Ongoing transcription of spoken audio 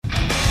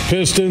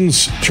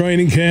Pistons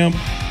training camp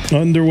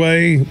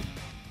underway.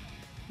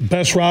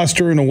 Best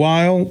roster in a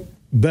while.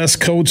 Best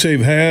coach they've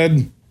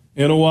had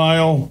in a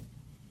while.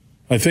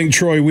 I think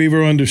Troy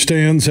Weaver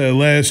understands that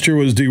last year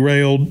was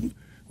derailed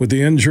with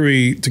the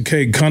injury to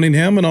Cade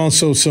Cunningham and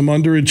also some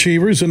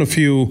underachievers and a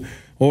few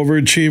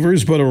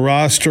overachievers, but a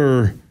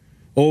roster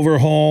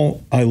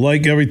overhaul. I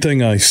like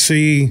everything I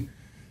see.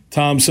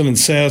 Thompson and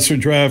Sasser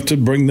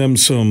drafted, bring them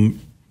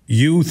some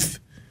youth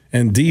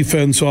and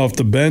defense off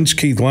the bench.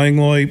 Keith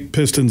Langlois,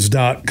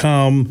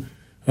 Pistons.com,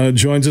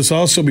 joins us.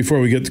 Also, before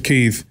we get to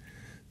Keith,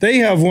 they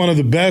have one of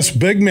the best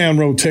big man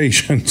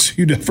rotations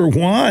you'd ever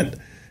want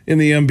in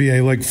the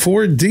NBA, like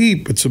 4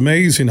 deep. It's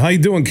amazing. How you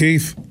doing,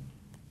 Keith?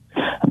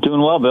 I'm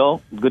doing well,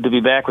 Bill. Good to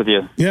be back with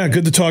you. Yeah,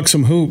 good to talk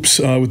some hoops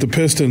with the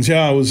Pistons.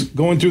 Yeah, I was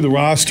going through the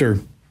roster,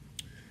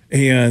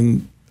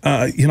 and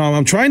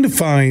I'm trying to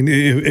find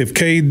if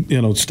Cade,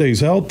 stays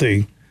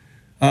healthy.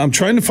 I'm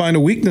trying to find a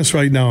weakness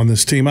right now on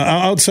this team,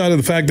 outside of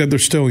the fact that they're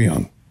still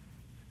young.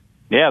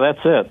 Yeah, that's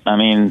it. I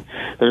mean,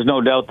 there's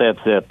no doubt that's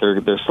it.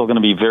 They're still going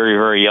to be very,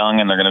 very young,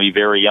 and they're going to be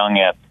very young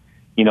at,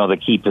 the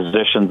key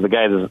positions. The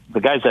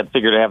guys that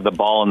figure to have the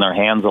ball in their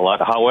hands a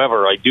lot.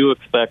 However, I do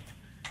expect,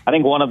 I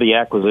think one of the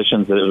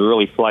acquisitions that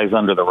really flies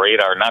under the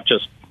radar, not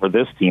just for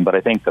this team, but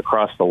I think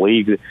across the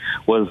league,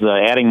 was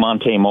adding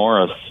Monte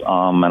Morris.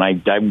 And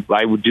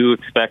I would do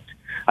expect,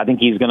 I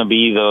think he's going to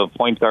be the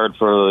point guard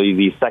for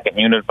the second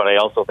unit, but I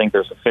also think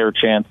there's a fair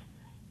chance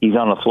he's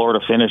on the floor to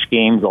finish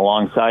games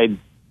alongside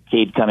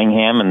Cade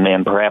Cunningham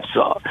and perhaps,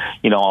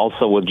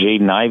 also with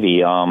Jaden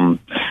Ivey.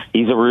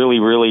 He's a really,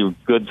 really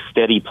good,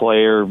 steady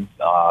player,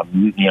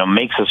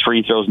 makes his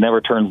free throws,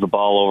 never turns the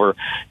ball over.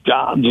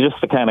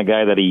 Just the kind of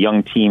guy that a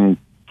young team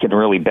can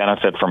really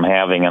benefit from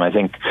having, and I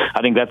think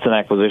that's an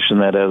acquisition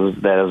that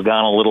has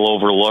gone a little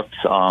overlooked.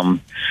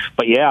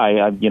 But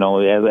yeah,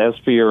 as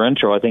for your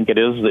intro, I think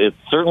it's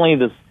certainly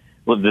this.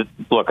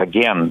 Look,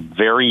 again,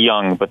 very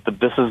young, but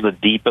this is the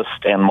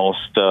deepest and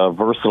most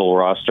versatile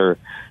roster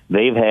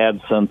they've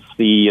had since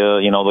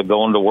the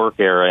going to work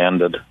era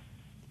ended.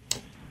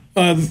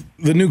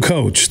 The new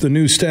coach, the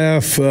new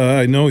staff.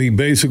 I know he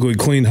basically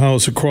cleaned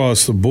house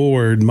across the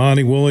board.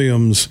 Monty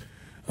Williams.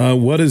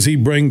 What does he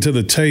bring to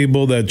the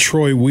table that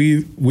Troy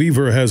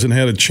Weaver hasn't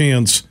had a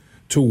chance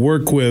to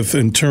work with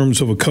in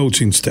terms of a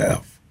coaching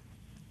staff?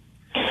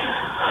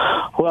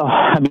 Well,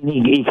 I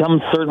mean, he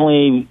comes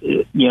certainly.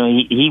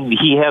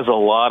 He has a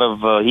lot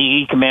of.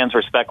 He commands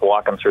respect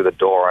walking through the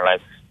door,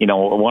 and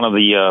one of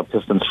the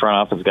Pistons front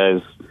office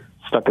guys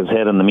stuck his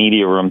head in the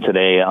media room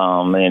today,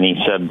 and he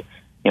said,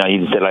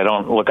 I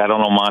don't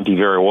know Monty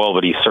very well,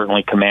 but he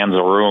certainly commands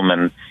a room,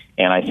 and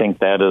I think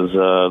that is.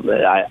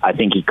 I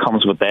think he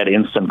comes with that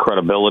instant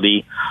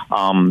credibility.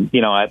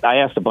 I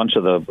asked a bunch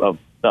of the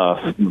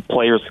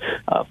players,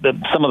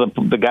 some of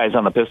the guys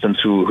on the Pistons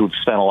who've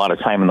spent a lot of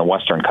time in the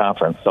Western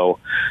Conference. So,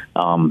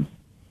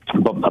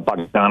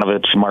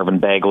 Bogdanovich, Marvin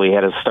Bagley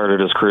started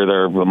his career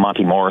there.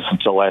 Monte Morris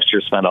until last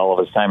year spent all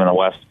of his time in the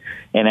West,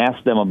 and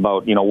asked them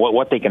about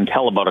what they can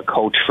tell about a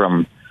coach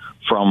from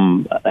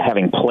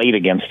having played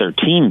against their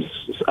teams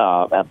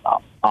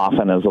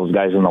often as those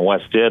guys in the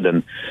West did,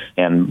 and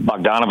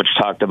Bogdanovich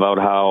talked about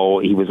how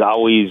he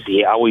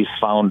always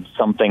found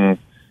something.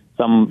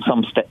 Some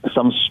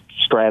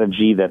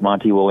strategy that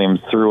Monty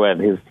Williams threw at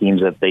his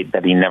teams that they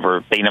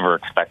never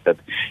expected,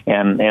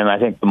 and I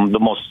think the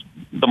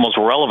most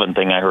relevant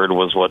thing I heard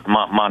was what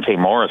Monte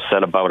Morris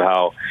said about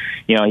how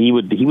he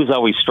was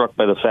always struck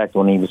by the fact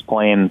when he was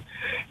playing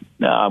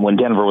when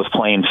Denver was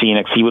playing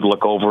Phoenix, he would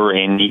look over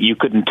and you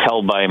couldn't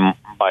tell by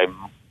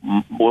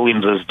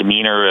Williams'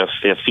 demeanor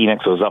if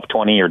Phoenix was up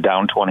 20 or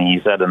down 20. He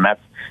said,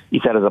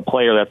 as a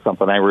player, that's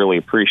something I really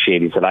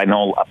appreciate. He said, I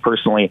know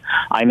personally,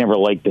 I never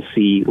like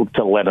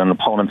to let an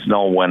opponent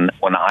know when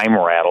I'm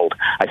rattled.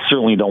 I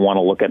certainly don't want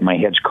to look at my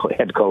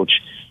head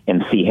coach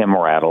and see him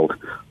rattled.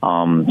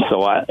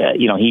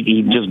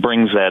 He just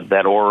brings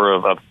that aura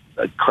of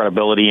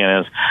credibility.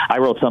 And I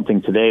wrote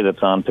something today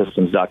that's on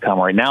Pistons.com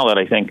right now that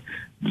I think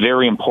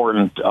very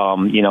important.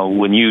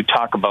 When you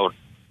talk about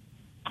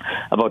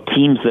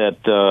teams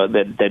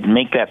that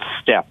make that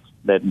step,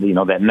 that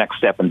next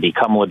step and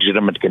become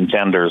legitimate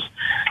contenders,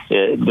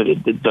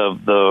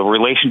 the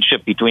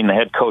relationship between the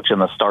head coach and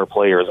the star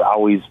player is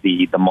always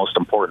the most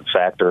important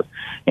factor.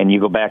 And you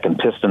go back in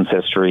Pistons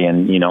history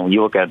and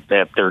you look at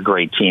their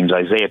great teams.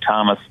 Isaiah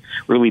Thomas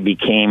really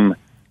became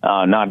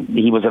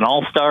he was an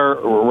all-star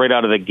right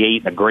out of the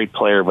gate, a great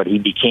player, but he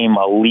became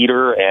a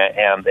leader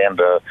and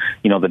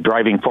the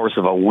driving force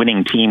of a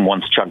winning team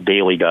once Chuck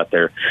Daly got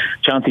there.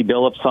 Chauncey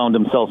Billups found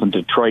himself in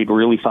Detroit,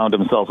 really found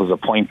himself as a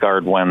point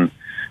guard when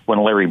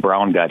Larry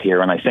Brown got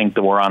here, and I think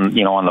that we're on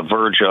the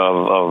verge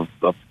of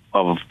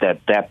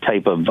that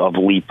type of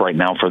leap right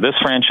now for this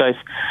franchise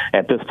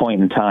at this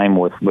point in time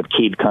with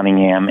Cade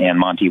Cunningham and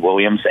Monty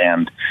Williams,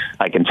 and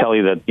I can tell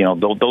you that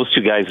those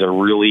two guys are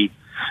really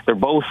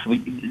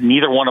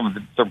neither one of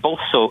them, they're both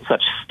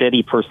such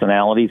steady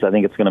personalities. I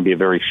think it's going to be a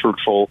very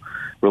fruitful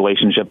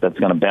relationship that's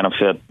going to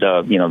benefit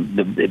them.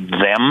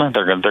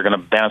 They're going to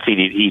benefit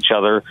each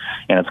other,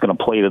 and it's going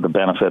to play to the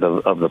benefit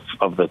of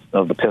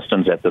the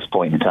Pistons at this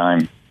point in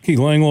time. Keith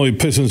Langlois,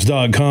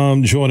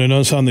 Pistons.com, joining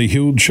us on the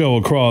huge show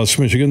across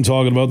Michigan,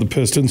 talking about the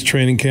Pistons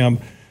training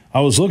camp.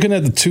 I was looking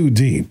at the two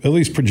deep, at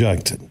least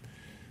projected.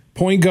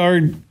 Point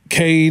guard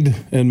Cade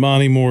and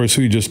Monty Morris,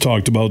 who you just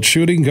talked about.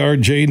 Shooting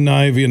guard Jaden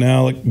Ivey and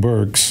Alec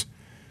Burks.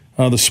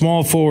 The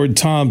small forward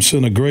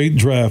Thompson, a great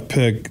draft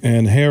pick,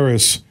 and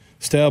Harris,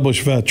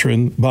 established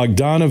veteran.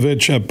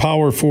 Bogdanovich at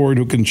power forward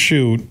who can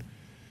shoot.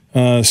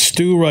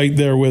 Stu right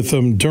there with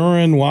him.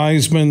 Duran,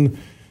 Wiseman,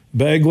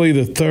 Bagley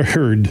the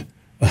third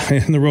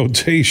in the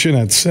rotation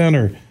at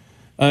center.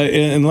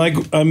 And like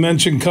I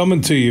mentioned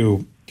coming to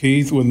you,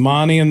 Keith, with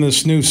Monty and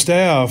this new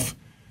staff,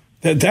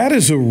 that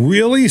is a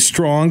really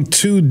strong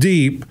two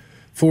deep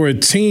for a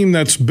team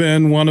that's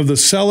been one of the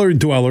cellar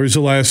dwellers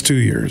the last 2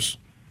 years.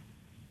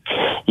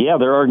 Yeah,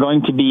 there are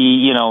going to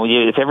be,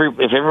 if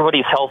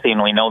everybody's healthy,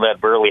 and we know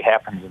that rarely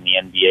happens in the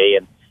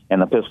NBA,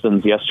 and the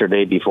Pistons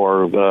yesterday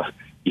before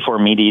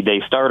media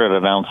day started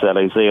announced that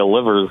Isaiah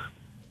Livers,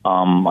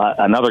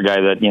 another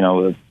guy that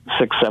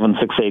 6'7",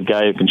 6'8"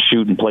 guy who can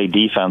shoot and play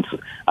defense.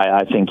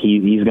 I think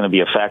he's going to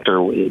be a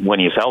factor when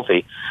he's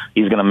healthy.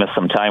 He's going to miss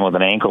some time with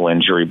an ankle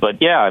injury,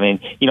 but yeah, and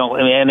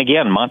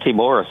again, Monty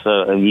Morris.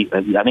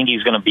 I think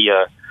he's going to be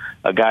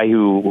a guy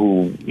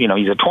who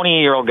he's a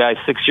 28-year-old guy,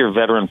 6-year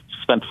veteran,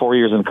 spent 4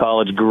 years in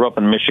college, grew up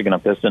in Michigan, a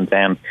Piston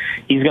fan.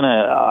 He's going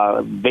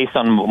to, based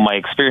on my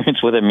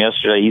experience with him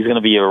yesterday, he's going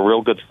to be a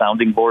real good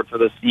sounding board for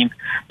this team.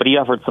 But he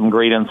offered some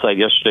great insight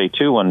yesterday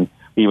too when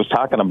he was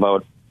talking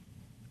about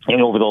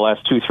over the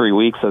last 2-3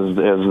 weeks as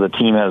the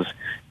team has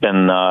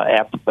been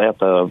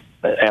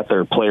at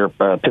their player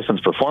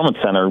Pistons Performance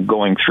Center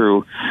going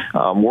through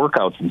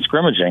workouts and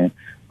scrimmaging.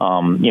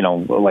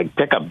 Like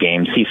pickup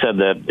games. He said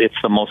that it's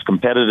the most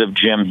competitive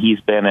gym he's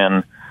been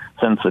in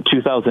since the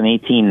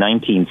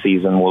 2018-19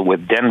 season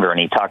with Denver, and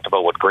he talked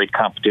about what great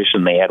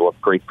competition they had, what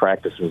great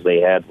practices they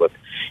had with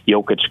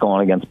Jokic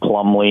going against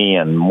Plumlee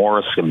and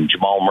Morris and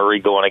Jamal Murray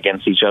going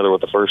against each other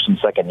with the first and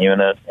second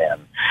unit, and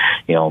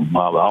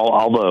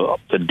all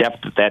the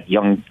depth that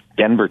young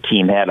Denver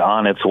team had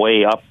on its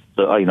way up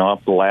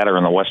the ladder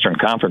in the Western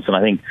Conference. And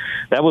I think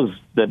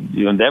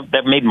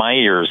that made my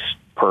ears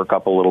perk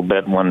up a little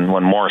bit when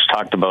Morris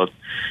talked about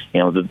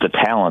the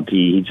talent.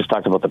 He just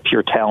talked about the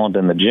pure talent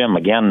in the gym.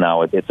 Again,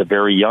 now it's a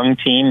very young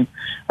team.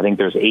 I think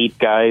there's 8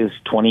 guys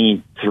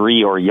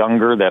 23 or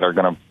younger that are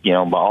going to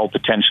all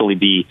potentially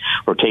be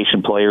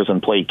rotation players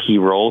and play key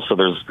roles. So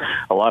there's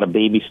a lot of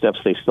baby steps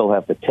they still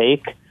have to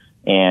take,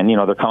 and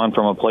they're coming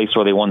from a place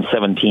where they won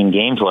 17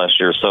 games last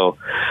year. So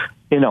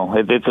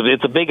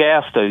it's a big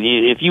ask.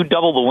 If you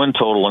double the win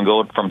total and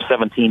go from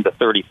 17 to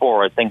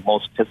 34, I think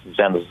most Pistons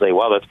fans would say,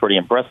 wow, that's pretty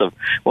impressive.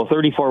 Well,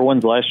 34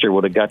 wins last year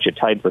would have got you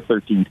tied for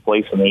 13th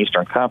place in the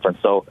Eastern Conference.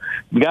 So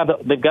they've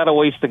got a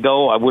ways to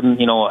go. I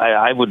wouldn't, if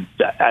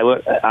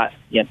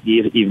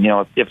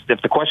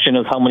the question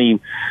is how many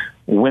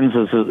wins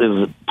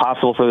is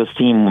possible for this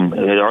team,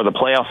 are the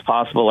playoffs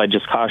possible? I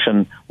just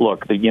caution,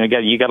 look, you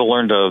got to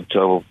learn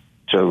to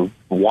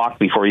walk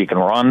before you can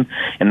run,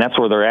 and that's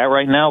where they're at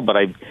right now. But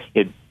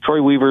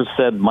Troy Weaver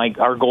said, Mike,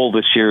 our goal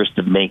this year is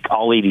to make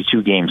all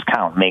 82 games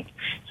count.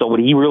 So what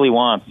he really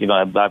wants, they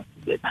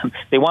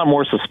want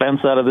more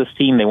suspense out of this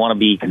team. They want to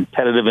be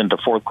competitive into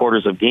fourth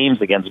quarters of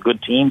games against good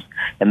teams,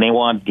 and they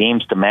want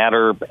games to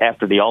matter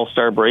after the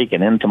All-Star break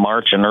and into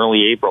March and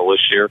early April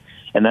this year,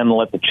 and then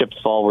let the chips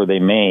fall where they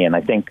may. And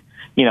I think,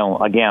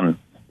 again,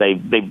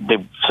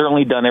 They've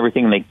certainly done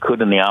everything they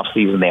could in the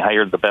offseason. They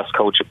hired the best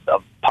coach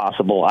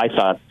possible. I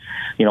thought,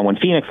 when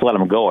Phoenix let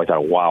him go, I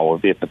thought, wow,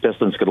 if the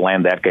Pistons could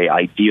land that guy,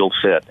 ideal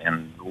fit.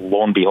 And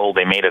lo and behold,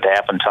 they made it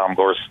happen. Tom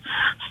Gorse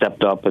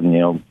stepped up and,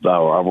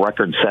 a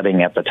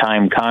record-setting at the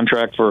time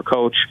contract for a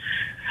coach.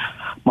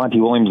 Monty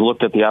Williams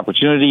looked at the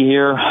opportunity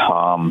here.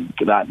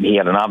 He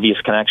had an obvious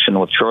connection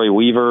with Troy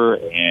Weaver,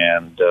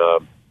 and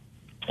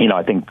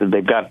I think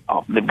they've got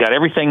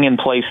everything in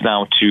place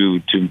now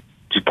to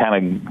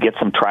kind of get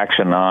some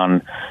traction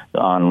on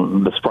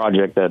this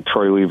project that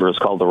Troy Weaver has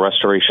called the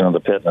restoration of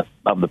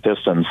the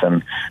Pistons.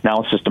 And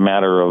now it's just a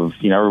matter of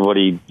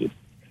everybody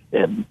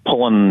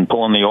pulling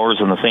the oars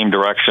in the same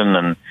direction,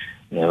 and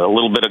a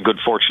little bit of good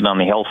fortune on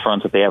the health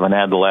front that they haven't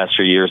had the last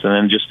few years, and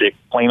then just a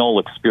plain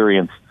old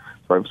experience.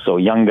 Right? So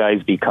young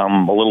guys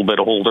become a little bit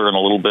older and a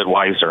little bit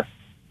wiser.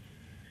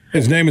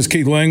 His name is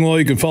Keith Langlois.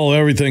 You can follow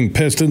everything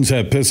Pistons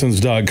at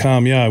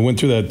Pistons.com. Yeah, I went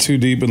through that too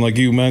deep, and like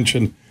you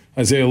mentioned,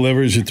 Isaiah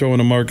Livers, you throw in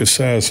a Marcus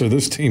Sasser.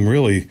 This team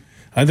really,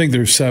 I think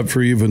they're set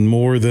for even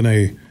more than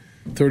a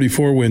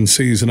 34-win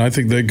season. I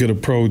think they could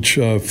approach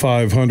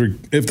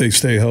 500 if they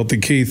stay healthy.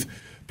 Keith,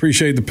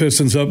 appreciate the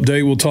Pistons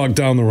update. We'll talk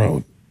down the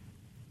road.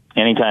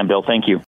 Anytime, Bill. Thank you.